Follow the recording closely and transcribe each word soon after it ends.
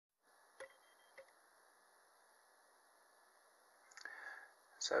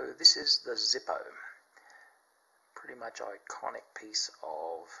So this is the Zippo, pretty much iconic piece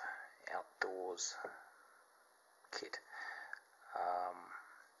of outdoors kit.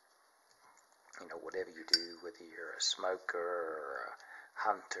 You know, whatever you do, whether you're a smoker or a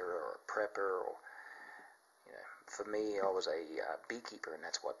hunter or a prepper, or you know, for me, I was a beekeeper, and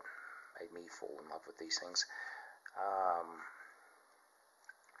that's what made me fall in love with these things.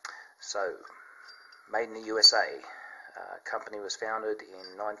 So, made in the USA. Company was founded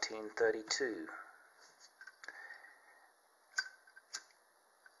in 1932.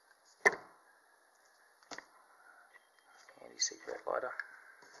 Anti-cigarette lighter.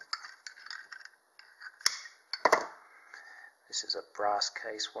 This is a brass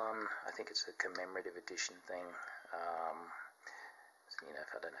case one. I think it's a commemorative edition thing. You know,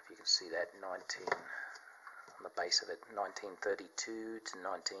 I don't know if you can see that, on the base of it, 1932 to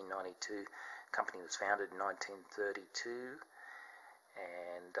 1992. Company was founded in 1932,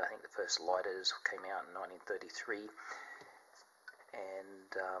 and I think the first lighters came out in 1933, and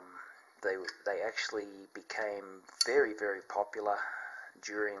they actually became very, very popular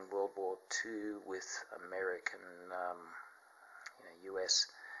during World War II with American, US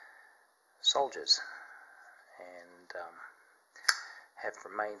soldiers, and have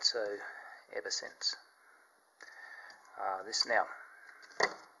remained so ever since. This now.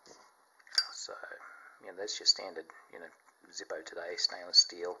 So, that's your standard, Zippo today, stainless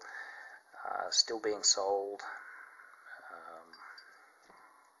steel, still being sold.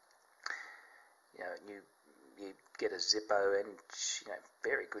 You get a Zippo, and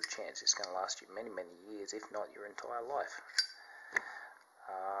very good chance it's going to last you many, many years, if not your entire life.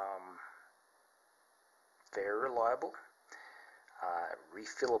 Very reliable,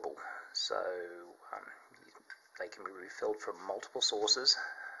 refillable, so they can be refilled from multiple sources.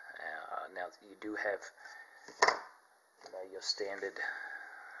 Now you do have your standard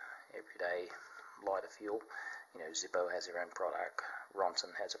everyday lighter fuel. Zippo has their own product,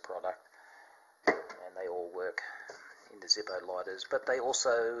 Ronson has a product, and they all work in the Zippo lighters, but they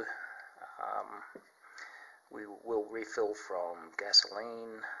also we will refill from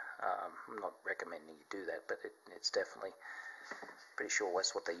gasoline. I'm not recommending you do that, but it's definitely pretty sure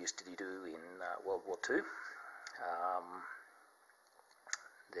that's what they used to do in World War II.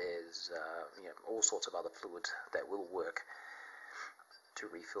 There's all sorts of other fluids that will work to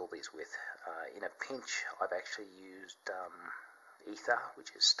refill these with. In a pinch, I've actually used ether,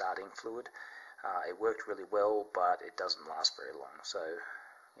 which is starting fluid. It worked really well, but it doesn't last very long. So,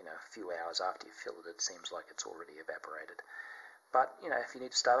 a few hours after you fill it, it seems like it's already evaporated. But, if you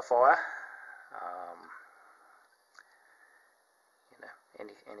need to start a fire,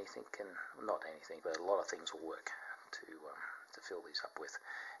 anything can, not anything, but a lot of things will work to fill these up with.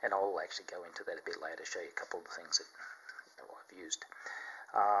 And I'll actually go into that a bit later, show you a couple of the things that I've used.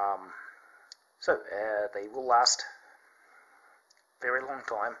 So they will last a very long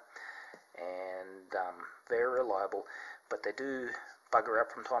time, and very reliable, but they do bugger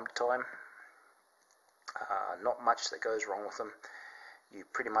up from time to time. Not much that goes wrong with them. You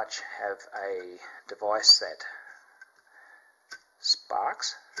pretty much have a device that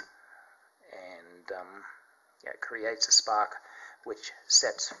sparks, and creates a spark which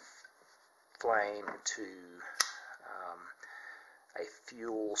sets flame to a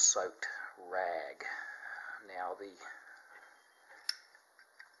fuel-soaked rag. Now I'll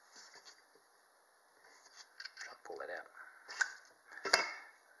pull that out.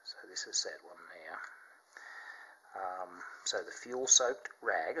 So this is that one there. So the fuel-soaked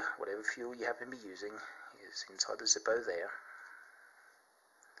rag, whatever fuel you happen to be using, is inside the Zippo there.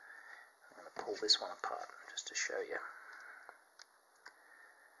 I'm going to pull this one apart just to show you.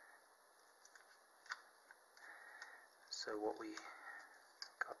 So what we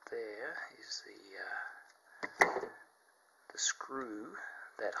got there is the screw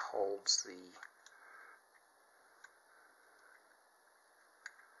that holds the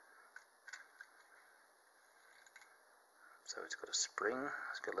so it's got a spring,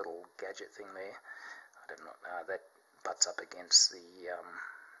 it's got a little gadget thing there. I don't know, that butts up against the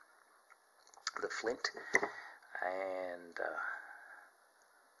flint, and I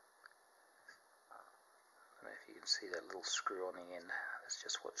don't know if you can see that little screw on the end. That's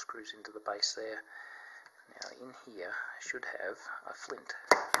just what screws into the base there. Now in here I should have a flint.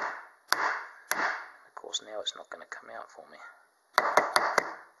 Of course now it's not going to come out for me.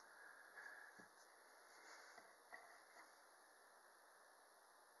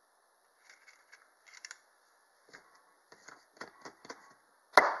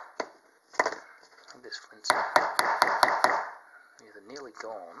 This flint's either nearly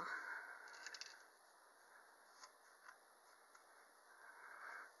gone,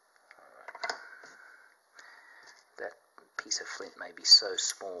 piece of flint may be so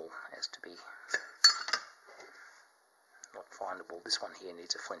small as to be not findable. This one here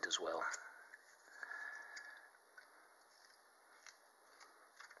needs a flint as well.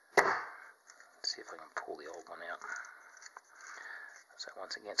 Let's see if I can pull the old one out. So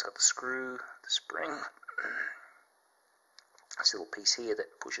once again, it's got the screw, the spring, this little piece here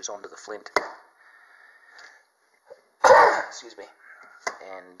that pushes onto the flint. Excuse me.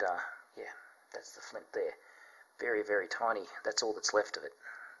 And yeah, that's the flint there. Very, very tiny. That's all that's left of it.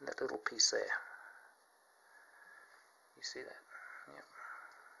 That little piece there. You see that? Yep.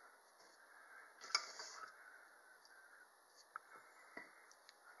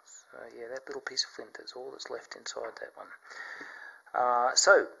 So yeah, that little piece of flint is all that's left inside that one.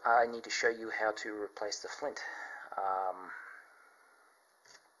 So I need to show you how to replace the flint.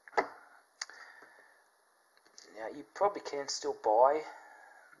 Now you probably can still buy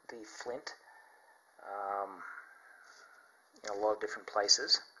the flint in a lot of different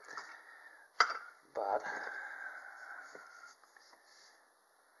places, but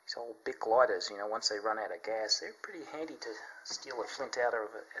these old Bic lighters, you know, once they run out of gas, they're pretty handy to steal a flint out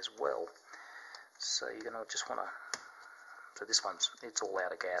of it as well. So you're going to just want to, so this one's, it's all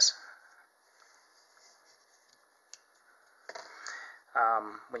out of gas.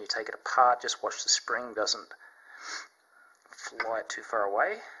 When you take it apart, just watch the spring doesn't fly too far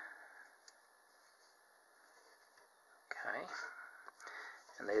away. Okay,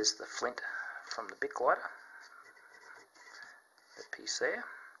 and there's the flint from the Bic lighter, that piece there.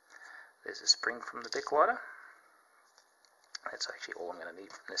 There's a spring from the Bic lighter. That's actually all I'm going to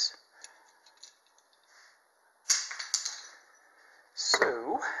need from this.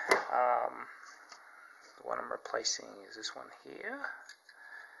 So, the one I'm replacing is this one here.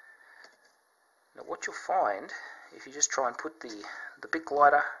 Now what you'll find, if you just try and put the Bic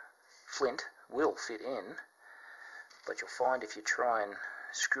lighter flint will fit in, but you'll find if you try and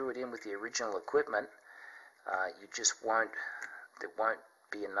screw it in with the original equipment, you just won't, there won't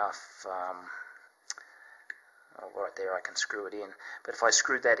be enough, oh, right there I can screw it in, but if I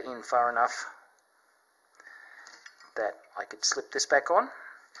screwed that in far enough that I could slip this back on,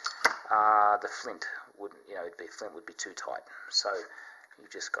 the flint wouldn't, you know, flint would be too tight. So you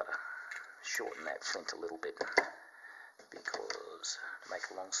just got to shorten that flint a little bit, because to make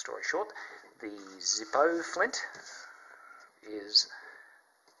a long story short, the Zippo flint is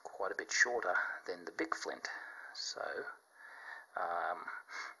quite a bit shorter than the Bic flint. So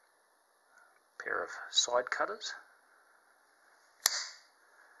pair of side cutters.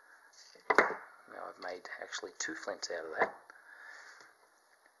 Now I've made actually 2 flints out of that.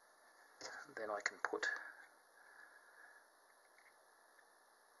 Then I can put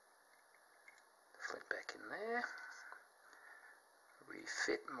the flint back in there,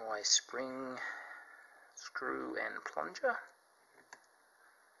 refit my spring, screw and plunger.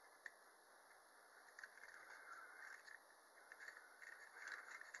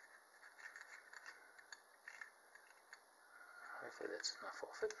 Hopefully that's enough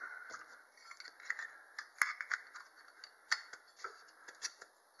of it.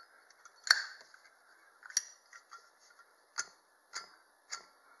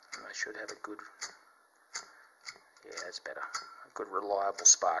 And I should have a good, yeah, that's better, a good reliable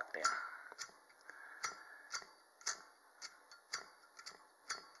spark now.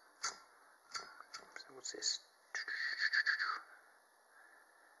 So what's this?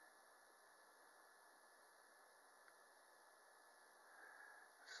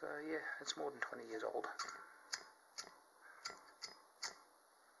 So yeah, it's more than 20 years old.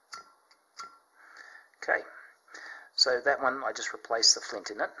 Okay, so that one I just replaced the flint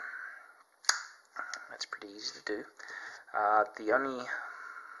in it. That's pretty easy to do. The only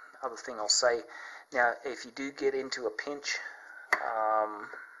other thing I'll say, now if you do get into a pinch,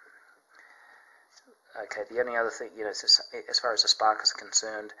 okay, the only other thing, you know, as far as the spark is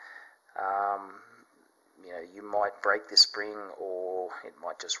concerned, you know, you might break the spring or it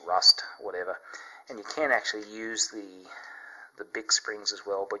might just rust, whatever. And you can actually use the Bic springs as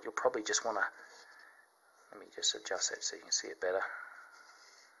well, but you'll probably just want to, let me just adjust that so you can see it better.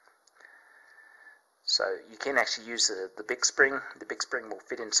 So you can actually use the Bic spring. The Bic spring will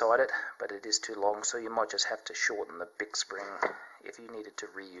fit inside it, but it is too long, so you might just have to shorten the Bic spring if you needed to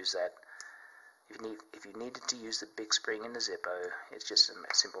reuse that. If you needed to use the Bic spring in the Zippo, it's just a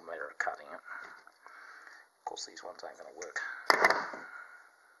simple matter of cutting it. Of course, these ones aren't going to work.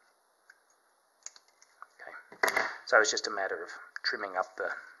 Okay, so it's just a matter of trimming up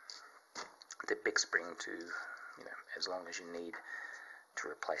the Bic spring to, you know, as long as you need to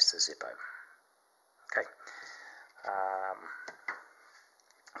replace the Zippo. Okay,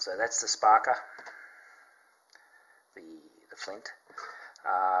 so that's the sparker. The the flint.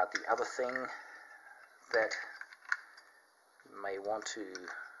 The other thing that you may want to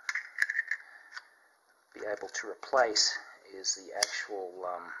be able to replace is the actual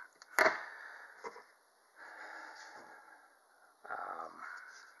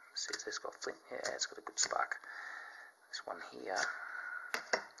see if this got flint. Yeah, it's got a good spark. This one here.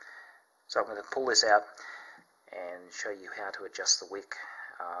 So I'm going to pull this out and show you how to adjust the wick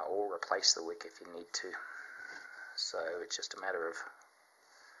or replace the wick if you need to. So it's just a matter of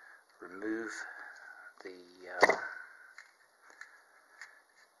remove the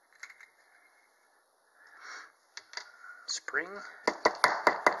spring.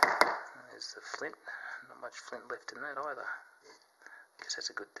 There's the flint. Not much flint left in that either. Guess that's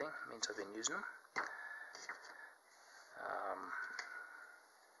a good thing. It means I've been using them.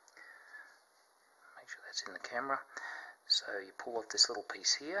 Make sure that's in the camera. So you pull off this little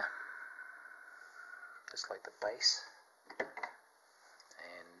piece here, just like the base,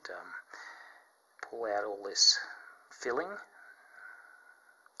 and pull out all this filling.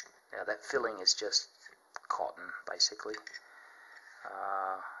 Now that filling is just cotton, basically,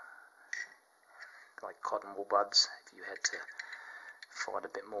 like cotton wool buds. If you had to find a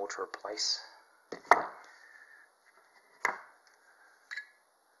bit more to replace.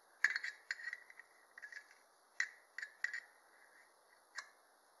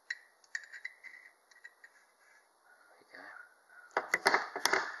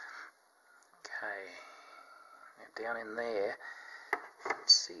 Down in there,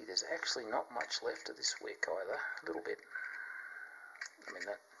 let's see, there's actually not much left of this wick either, a little bit. I mean,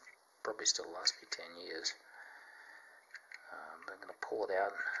 that probably still lasts me 10 years. But I'm going to pull it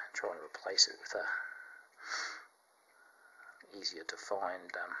out and try and replace it with a easier to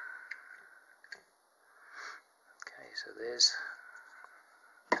find. Okay, so there's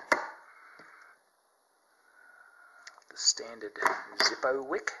the standard Zippo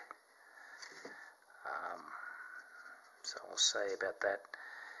wick. So I'll say about that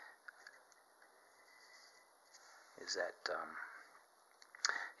is that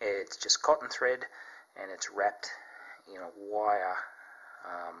it's just cotton thread and it's wrapped in a wire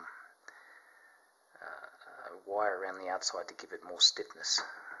around the outside to give it more stiffness,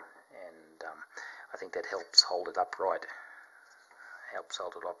 and I think that helps hold it upright.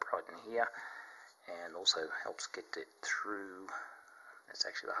 In here, and also helps get it through. That's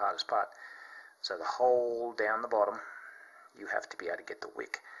actually the hardest part. So the hole down the bottom, you have to be able to get the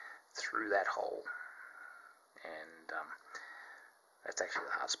wick through that hole, and that's actually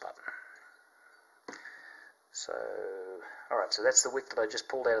the hardest part. So, alright, so that's the wick that I just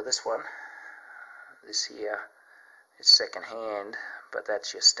pulled out of this one. This here is second hand, but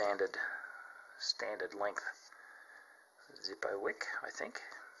that's your standard length Zippo wick, I think.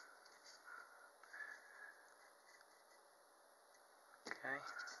 Okay,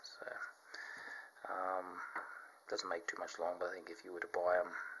 so doesn't make too much long, but I think if you were to buy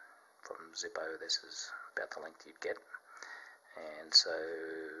them from Zippo, this is about the length you'd get. And so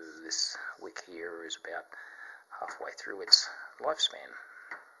this wick here is about halfway through its lifespan.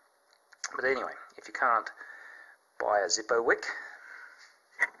 But anyway, if you can't buy a Zippo wick,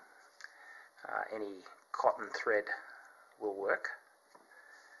 any cotton thread will work.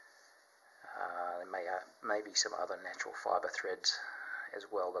 There may be some other natural fibre threads as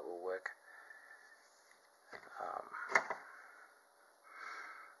well that will work.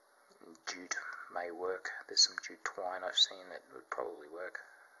 Jute may work. There's some jute twine I've seen that would probably work,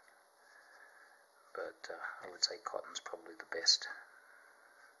 but I would say cotton's probably the best.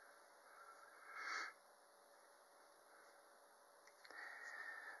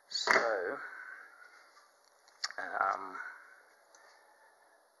 So now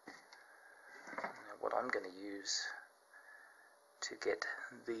what I'm going to use to get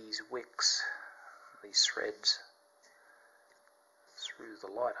these wicks, these threads, through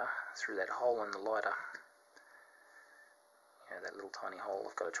the lighter, through that hole in the lighter, you know, that little tiny hole,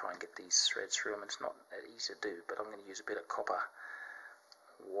 I've got to try and get these threads through them. It's not that easy to do, but I'm going to use a bit of copper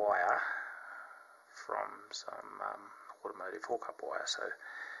wire from some automotive hookup wire. So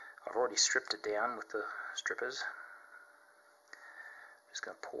I've already stripped it down with the strippers. I'm just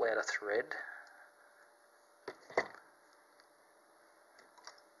going to pull out a thread.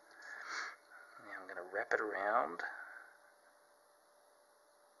 Now I'm going to wrap it around.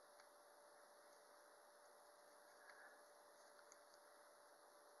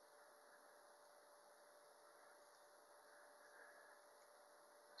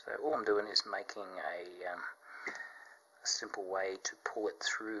 So all I'm doing is making a simple way to pull it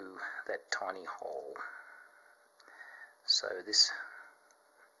through that tiny hole. So this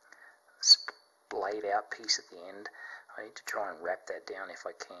splayed out piece at the end, I need to try and wrap that down if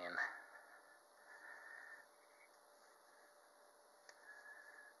I can.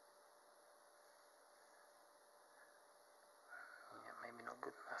 Yeah, maybe not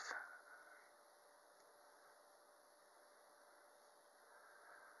good enough.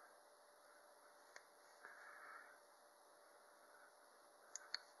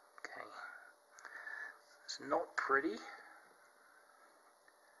 Okay, it's not pretty,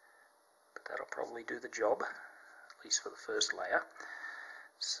 but that'll probably do the job, at least for the first layer.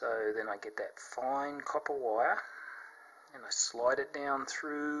 So then I get that fine copper wire and I slide it down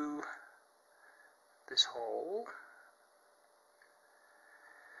through this hole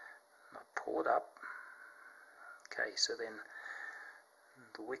and I pull it up. Okay, so then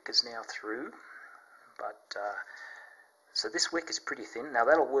the wick is now through, but so this wick is pretty thin. Now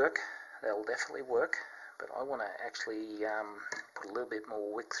that'll work, that'll definitely work, but I want to actually put a little bit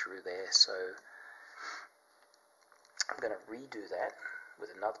more wick through there, so I'm going to redo that with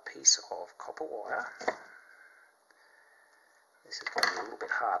another piece of copper wire. This is going to be a little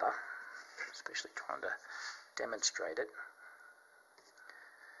bit harder, especially trying to demonstrate it.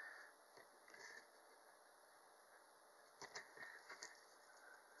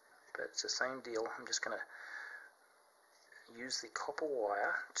 But it's the same deal. I'm just going to use the copper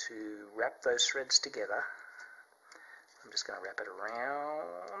wire to wrap those threads together. I'm just going to wrap it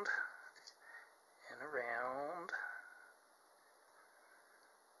around and around.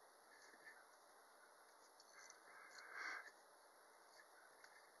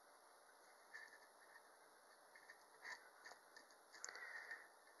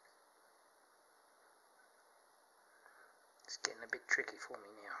 It's getting a bit tricky for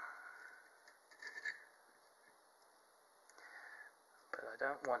me now. But I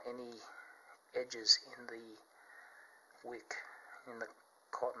don't want any edges in the wick, in the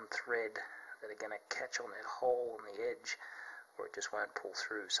cotton thread, that are going to catch on that hole on the edge, or it just won't pull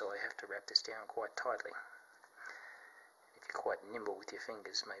through, so I have to wrap this down quite tightly. If you're quite nimble with your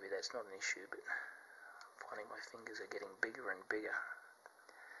fingers, maybe that's not an issue, but I'm finding my fingers are getting bigger and bigger.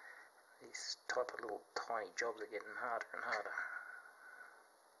 These type of little tiny jobs are getting harder and harder.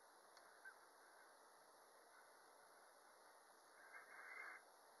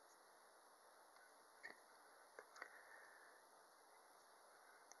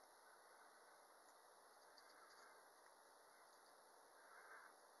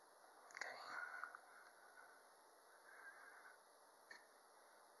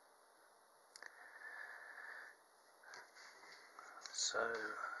 So I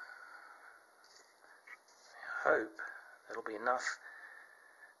hope that'll be enough.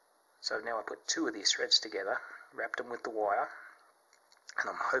 So now I put two of these threads together, wrapped them with the wire, and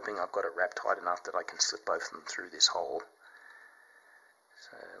I'm hoping I've got it wrapped tight enough that I can slip both of them through this hole.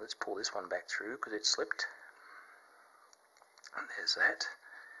 So let's pull this one back through because it slipped. And there's that.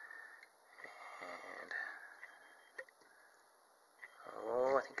 And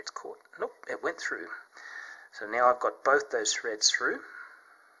oh, I think it's caught. Nope, it went through. So now I've got both those threads through.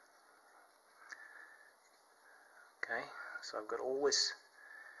 Okay, so I've got all this,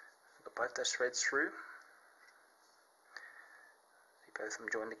 I've got both those threads through. See, both of them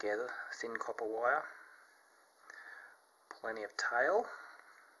joined together, thin copper wire, plenty of tail.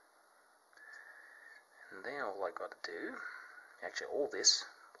 And then all I got to do, actually all this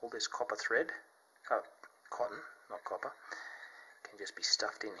copper thread, cotton, not copper, can just be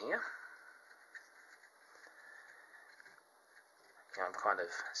stuffed in here. Now I'm kind of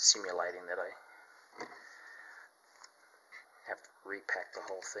simulating that I have to repack the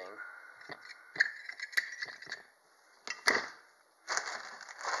whole thing.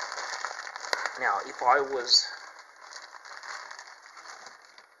 Now, if I was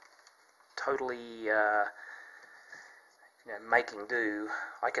totally making do,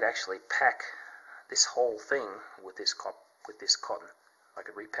 I could actually pack this whole thing with this cotton. I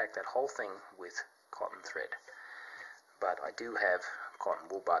could repack that whole thing with cotton thread. But I do have cotton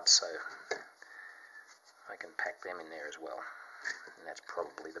wool buds, so I can pack them in there as well. And that's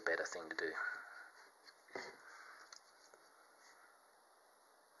probably the better thing to do.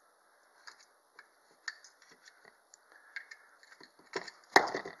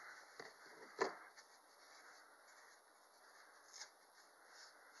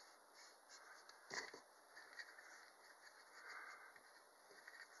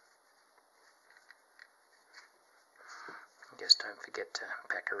 Just don't forget to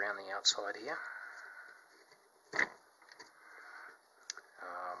pack around the outside here.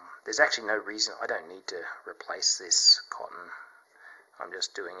 There's actually no reason, I don't need to replace this cotton. I'm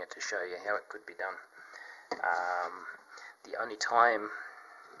just doing it to show you how it could be done. The only time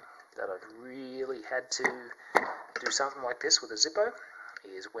that I've really had to do something like this with a Zippo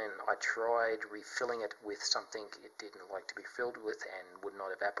is when I tried refilling it with something it didn't like to be filled with and would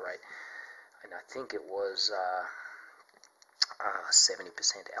not evaporate. And I think it was 70%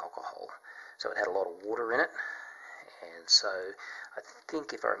 alcohol. So it had a lot of water in it. And so I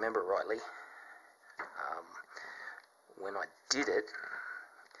think, if I remember rightly, when I did it,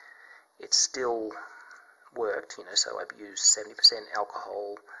 it still worked, so I used 70%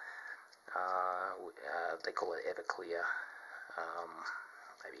 alcohol. They call it Everclear.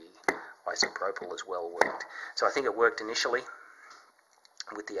 Maybe isopropyl as well worked. So I think it worked initially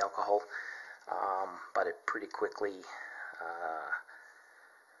with the alcohol, but it pretty quickly,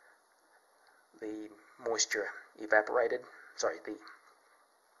 the moisture evaporated. Sorry, the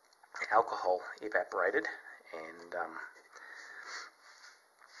alcohol evaporated and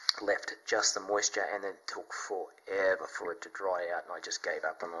left just the moisture, and then it took forever for it to dry out, and I just gave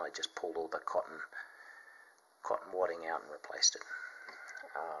up and I just pulled all the cotton wadding out and replaced it.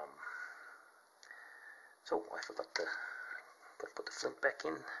 So I forgot to put the flint back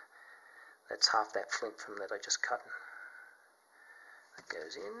in. That's half that flint from that I just cut. That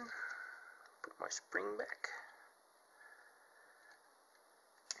goes in. Put my spring back.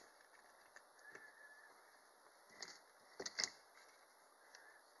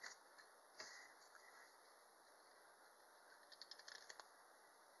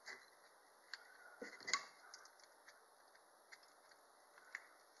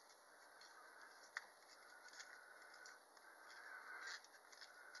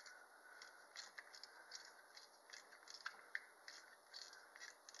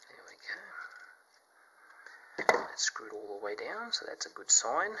 It's screwed all the way down, so that's a good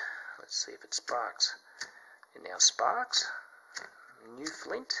sign. Let's see if it sparks. It now sparks. New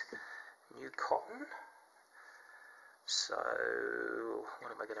flint, new cotton. So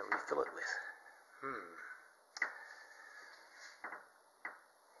what am I going to refill it with?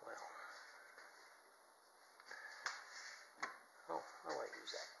 Well, I won't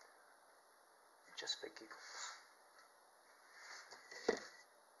use that. Just for giggles.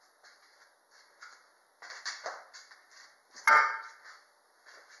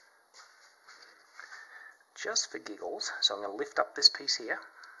 Just for giggles, so I'm going to lift up this piece here, and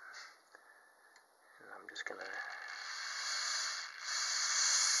I'm just going to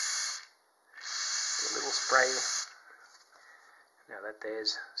do a little spray. Now that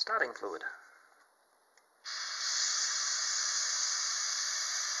there's starting fluid.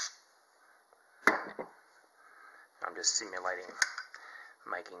 I'm just simulating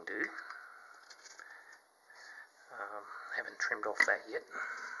making do. Haven't trimmed off that yet.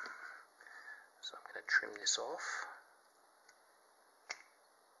 So I'm going to trim this off.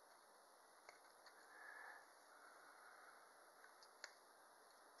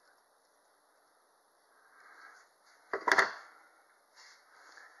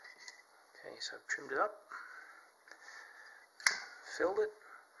 Okay, so I've trimmed it up, filled it,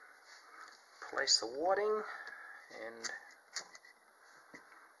 placed the wadding, and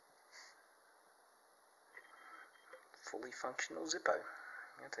fully functional Zippo.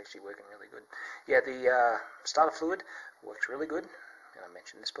 That's actually working really good. Yeah, the starter fluid works really good, and I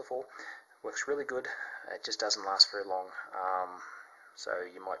mentioned this before. Works really good. It just doesn't last very long. So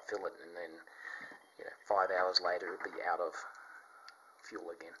you might fill it, and then 5 hours later it'll be out of fuel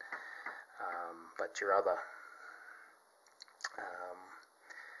again. But your other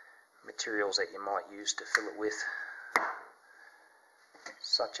materials that you might use to fill it with,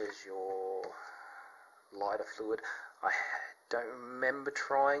 such as your lighter fluid, I don't remember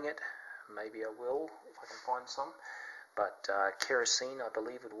trying it. Maybe I will if I can find some. But kerosene, I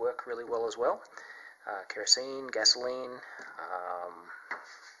believe, would work really well as well. Kerosene, gasoline,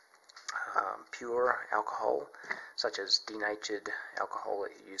 pure alcohol, such as denatured alcohol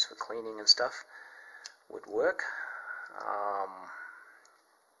that you use for cleaning and stuff, would work.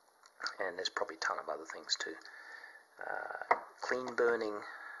 And there's probably a ton of other things too. Clean burning,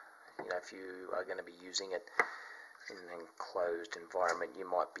 if you are going to be using it in an enclosed environment, you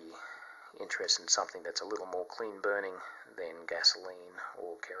might be interested in something that's a little more clean burning than gasoline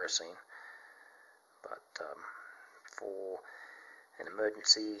or kerosene. But for an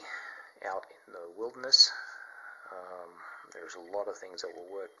emergency out in the wilderness, there's a lot of things that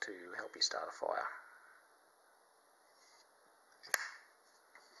will work to help you start a fire.